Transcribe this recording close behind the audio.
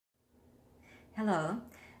Hello,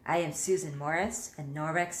 I am Susan Morris, a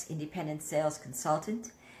Norwex independent sales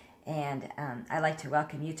consultant, and I'd like to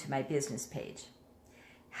welcome you to my business page.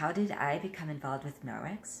 How did I become involved with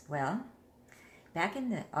Norwex? Well, back in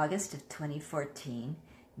the August of 2014,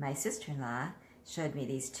 my sister-in-law showed me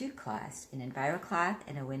these two cloths, an EnviroCloth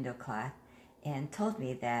and a window cloth, and told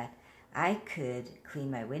me that I could clean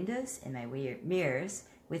my windows and my mirrors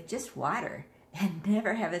with just water and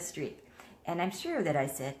never have a streak. And I'm sure that I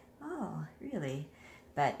said, "Oh, really?"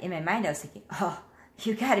 But in my mind I was thinking, "Oh,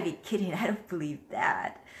 you gotta be kidding, I don't believe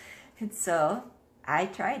that." And so I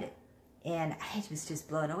tried it, and I was just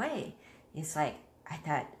blown away. It's like, I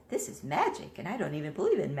thought, this is magic, and I don't even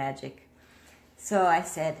believe in magic. So I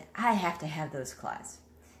said, I have to have those cloths.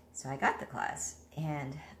 So I got the cloths,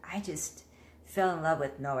 and I just fell in love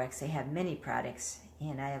with Norwex. They have many products,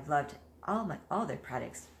 and I have loved all their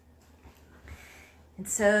products. And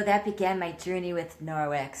so that began my journey with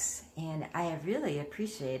Norwex, and I have really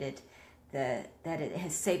appreciated that it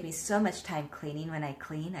has saved me so much time cleaning. When I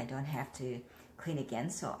clean, I don't have to clean again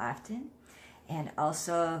so often. And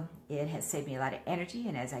also, it has saved me a lot of energy,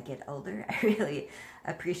 and as I get older, I really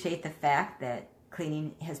appreciate the fact that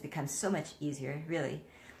cleaning has become so much easier, really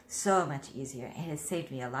so much easier. It has saved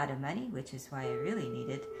me a lot of money, which is why I really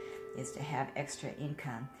needed is to have extra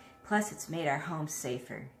income. Plus, it's made our home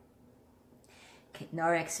safer.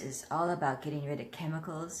 Norwex is all about getting rid of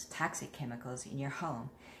chemicals, toxic chemicals in your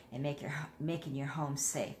home, and making your home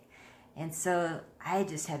safe. And so I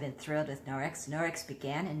just have been thrilled with Norwex. Norwex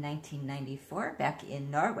began in 1994 back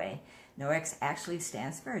in Norway. Norwex actually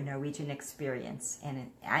stands for Norwegian Experience,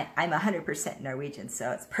 and I'm 100% Norwegian,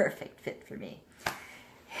 so it's a perfect fit for me.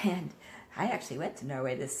 And I actually went to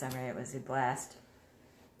Norway this summer. It was a blast.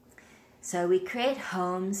 So we create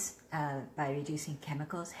homes by reducing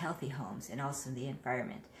chemicals, healthy homes, and also the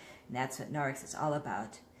environment. And that's what Norwex is all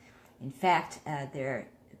about. In fact, their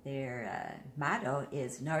motto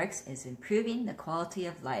is, Norwex is improving the quality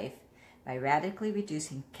of life by radically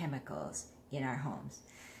reducing chemicals in our homes.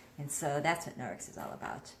 And so that's what Norwex is all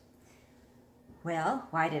about. Well,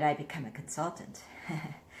 why did I become a consultant?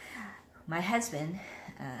 My husband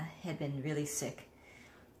had been really sick,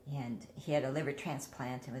 and he had a liver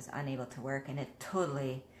transplant and was unable to work, and it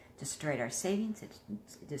totally destroyed our savings, it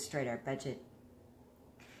destroyed our budget.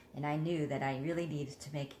 And I knew that I really needed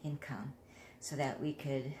to make income so that we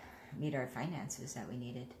could meet our finances that we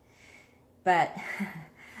needed. But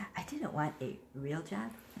I didn't want a real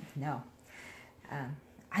job. No.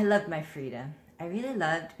 I loved my freedom. I really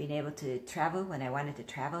loved being able to travel when I wanted to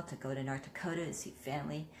travel, to go to North Dakota to see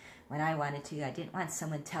family when I wanted to. I didn't want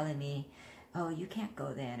someone telling me, "Oh, you can't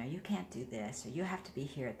go then," or "You can't do this," or "You have to be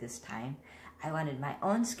here at this time." I wanted my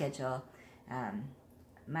own schedule.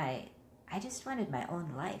 I just wanted my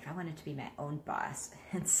own life. I wanted to be my own boss.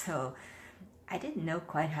 And so I didn't know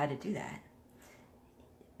quite how to do that.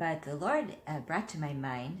 But the Lord brought to my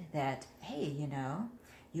mind that, hey,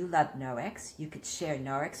 you love Norwex. You could share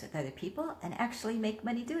Norwex with other people and actually make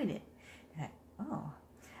money doing it. And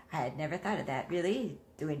I had never thought of that. Really,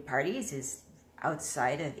 doing parties is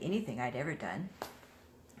outside of anything I'd ever done.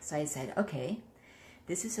 So I said, okay,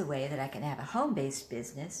 this is a way that I can have a home-based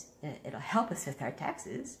business. It'll help us with our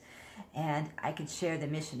taxes, and I can share the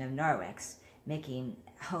mission of Norwex, making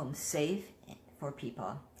homes safe for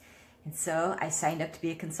people. And so I signed up to be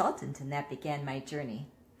a consultant, and that began my journey.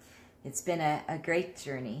 It's been a great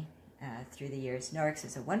journey through the years. Norwex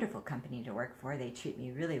is a wonderful company to work for. They treat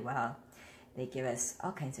me really well. They give us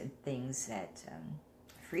all kinds of things that,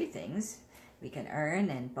 free things we can earn,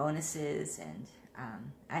 and bonuses, and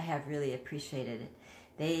I have really appreciated it.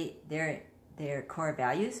 Their core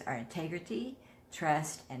values are integrity,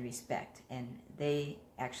 trust, and respect, and they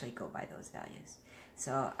actually go by those values.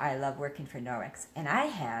 So I love working for Norwex, and I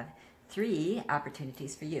have 3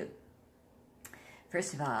 opportunities for you.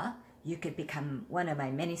 First of all, you could become one of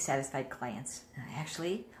my many satisfied clients.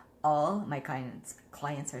 Actually, all my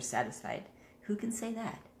clients are satisfied. Who can say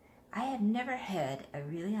that? I have never had a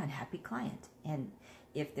really unhappy client, and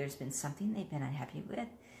if there's been something they've been unhappy with,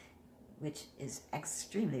 which is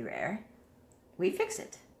extremely rare, we fix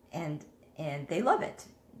it, and they love it.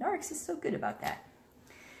 Norwex is so good about that.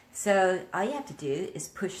 So all you have to do is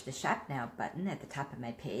push the Shop Now button at the top of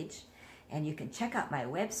my page, and you can check out my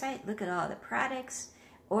website, look at all the products,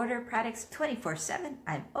 order products 24/7.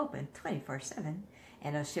 I'm open 24/7,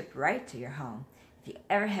 and it'll ship right to your home. If you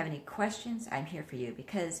ever have any questions, I'm here for you,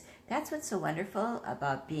 because that's what's so wonderful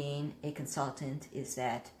about being a consultant, is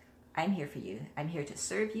that I'm here for you. I'm here to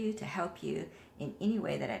serve you, to help you in any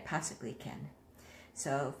way that I possibly can.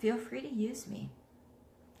 So feel free to use me.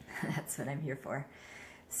 That's what I'm here for.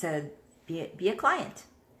 So be a client.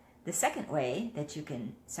 The second way that you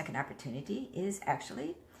can, second opportunity, is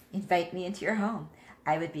actually invite me into your home.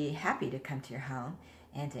 I would be happy to come to your home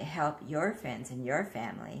and to help your friends and your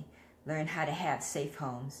family learn how to have safe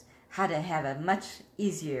homes, how to have a much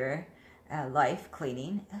easier life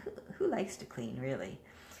cleaning. Who likes to clean, really?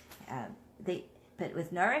 But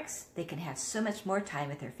with Norwex, they can have so much more time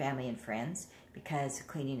with their family and friends because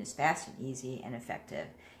cleaning is fast and easy and effective,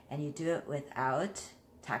 and you do it without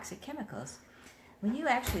toxic chemicals. When you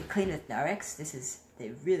actually clean with Norwex, this is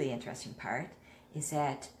the really interesting part, is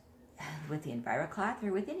that with the EnviroCloth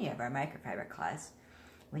or with any of our microfiber cloths,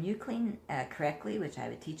 when you clean correctly, which I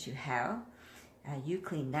would teach you how, you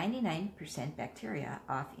clean 99% bacteria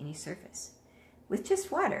off any surface with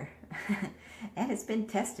just water. And it's been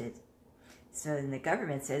tested. So the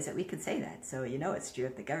government says that we can say that. So you know it's true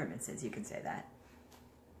if the government says you can say that.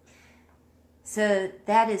 So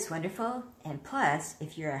that is wonderful. And plus,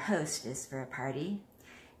 if you're a hostess for a party,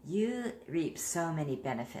 you reap so many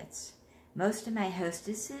benefits. Most of my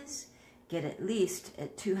hostesses get at least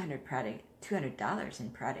 $200 in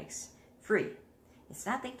products free. It's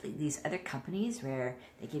not like these other companies where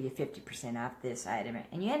they give you 50% off this item,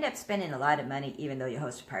 and you end up spending a lot of money even though you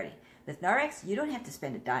host a party. With Norwex, you don't have to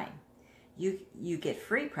spend a dime. You get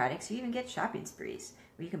free products. You even get shopping sprees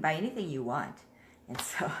where you can buy anything you want. And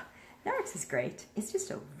so Norwex is great. It's just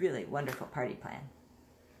a really wonderful party plan.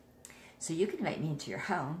 So you can invite me into your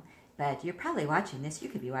home, but you're probably watching this. You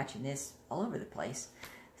could be watching this all over the place.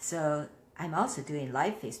 So I'm also doing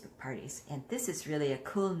live Facebook parties, and this is really a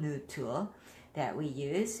cool new tool that we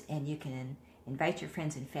use, and you can invite your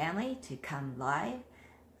friends and family to come live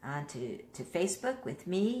onto Facebook with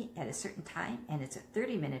me at a certain time, and it's a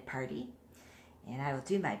 30-minute party, and I will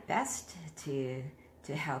do my best to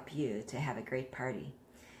help you to have a great party.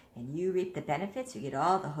 And you reap the benefits. You get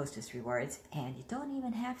all the hostess rewards, and you don't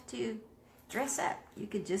even have to dress up. You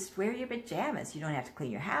can just wear your pajamas. You don't have to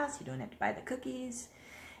clean your house. You don't have to buy the cookies.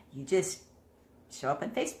 You just show up on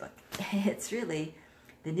Facebook. It's really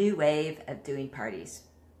the new wave of doing parties.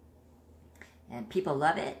 And people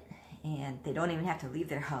love it, and they don't even have to leave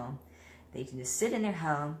their home. They can just sit in their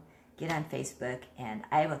home, get on Facebook, and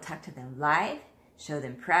I will talk to them live, show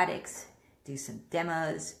them products, do some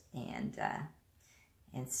demos, and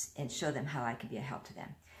show them how I can be a help to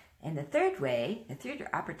them. And the third way, the third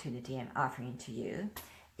opportunity I'm offering to you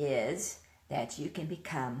is that you can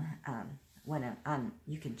become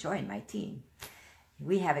you can join my team.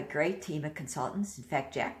 We have a great team of consultants. In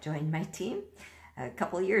fact, Jack joined my team a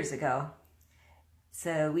couple of years ago.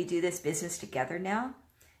 So we do this business together now.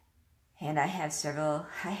 And I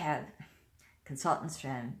have consultants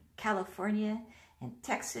from California and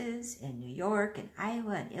Texas and New York and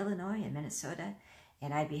Iowa and Illinois and Minnesota.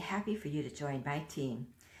 And I'd be happy for you to join my team,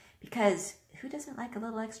 because who doesn't like a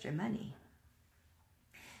little extra money?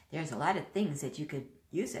 There's a lot of things that you could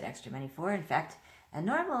use that extra money for. In fact, a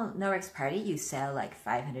normal Norwex party, you sell like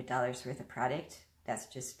 $500 worth of product. That's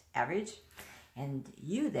just average. And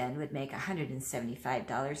you then would make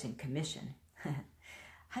 $175 in commission.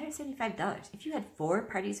 $175. If you had 4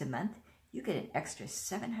 parties a month, you get an extra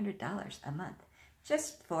 $700 a month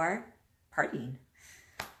just for partying.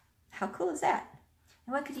 How cool is that?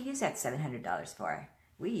 And what could you use that $700 for?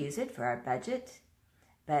 We use it for our budget,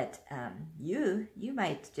 but you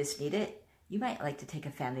might just need it. You might like to take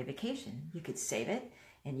a family vacation. You could save it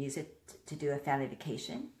and use it to do a family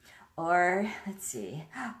vacation. Or, let's see,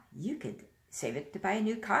 you could save it to buy a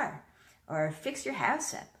new car, or fix your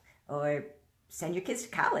house up, or send your kids to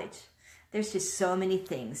college. There's just so many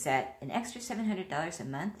things that an extra $700 a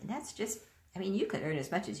month, and that's just, I mean, you could earn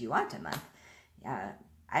as much as you want a month.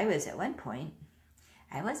 I was at one point,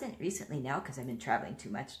 I wasn't recently now because I've been traveling too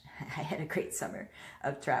much. I had a great summer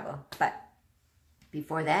of travel, but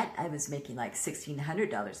before that, I was making like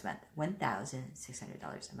 $1,600 a month,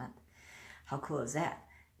 $1,600 a month. How cool is that?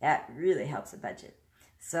 That really helps the budget.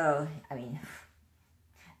 So, I mean,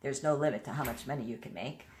 there's no limit to how much money you can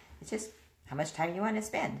make. It's just how much time you want to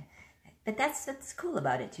spend. But that's what's cool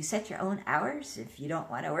about it. You set your own hours. If you don't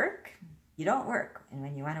want to work, you don't work. And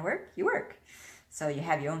when you want to work, you work. So you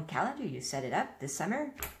have your own calendar. You set it up. This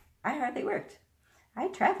summer, I hardly worked. I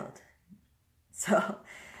traveled. So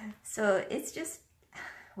it's just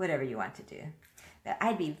whatever you want to do. But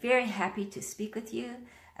I'd be very happy to speak with you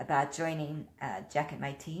about joining Jack and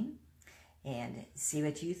my team and see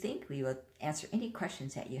what you think. We will answer any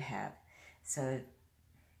questions that you have. So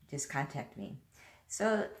just contact me.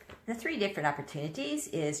 So the 3 different opportunities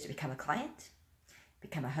is to become a client,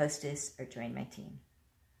 become a hostess, or join my team.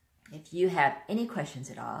 If you have any questions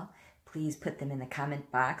at all, please put them in the comment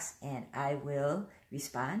box and I will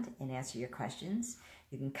respond and answer your questions.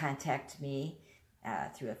 You can contact me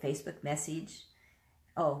through a Facebook message.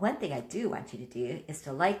 Oh, one thing I do want you to do is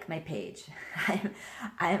to like my page.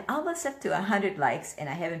 I'm almost up to 100 likes, and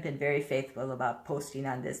I haven't been very faithful about posting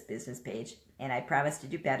on this business page, and I promise to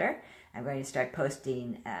do better. I'm going to start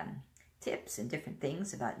posting tips and different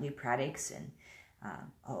things about new products and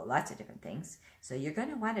lots of different things. So you're going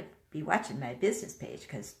to want to be watching my business page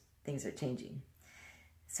because things are changing.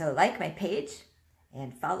 So like my page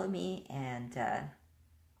and follow me, and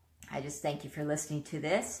I just thank you for listening to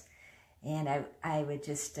this. And I would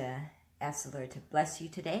just ask the Lord to bless you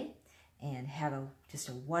today and have just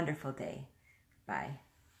a wonderful day. Bye.